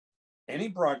any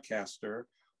broadcaster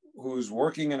who's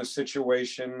working in a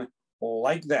situation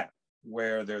like that,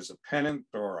 where there's a pennant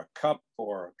or a cup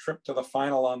or a trip to the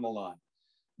final on the line,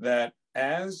 that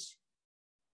as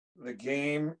the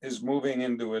game is moving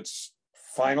into its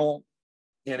final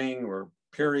inning or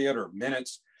period or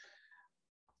minutes,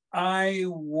 I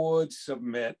would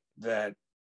submit that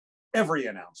every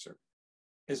announcer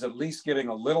is at least giving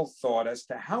a little thought as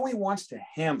to how he wants to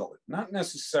handle it, not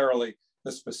necessarily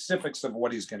the specifics of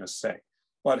what he's going to say,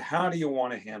 but how do you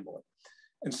want to handle it?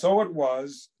 And so it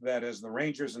was that as the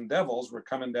Rangers and Devils were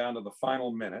coming down to the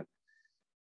final minute,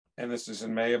 and this is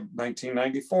in May of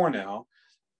 1994 now,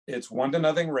 it's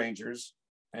 1-0 Rangers.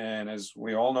 And as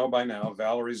we all know by now,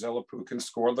 Valerie Zelepukin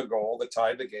scored the goal that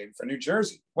tied the game for New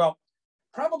Jersey. Well,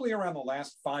 probably around the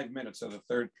last 5 minutes of the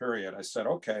third period, I said,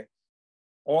 okay,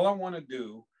 all I want to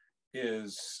do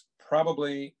is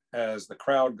probably as the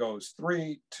crowd goes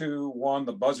 3, 2, 1,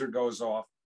 the buzzer goes off,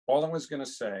 all I was going to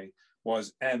say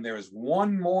was, and there's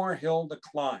one more hill to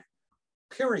climb,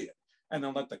 period. And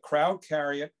then let the crowd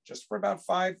carry it just for about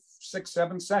 5, 6,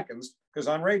 7 seconds, because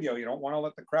on radio, you don't want to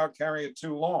let the crowd carry it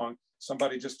too long.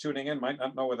 Somebody just tuning in might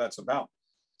not know what that's about.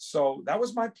 So that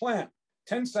was my plan.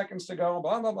 10 seconds to go,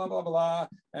 blah, blah, blah, blah, blah.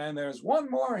 And there's one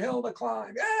more hill to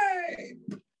climb. Yay!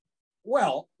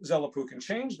 Well, Zelepukin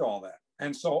changed all that.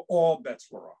 And so all bets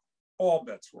were off. All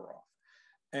bets were off.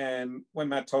 And when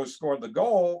Matteau scored the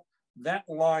goal, that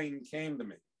line came to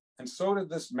me. And so did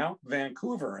this Mount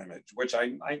Vancouver image, which I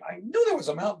knew there was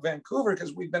a Mount Vancouver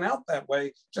because we'd been out that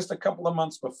way just a couple of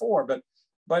months before.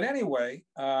 But anyway,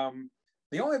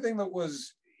 the only thing that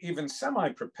was even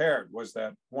semi-prepared was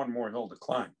that one more hill to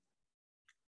climb.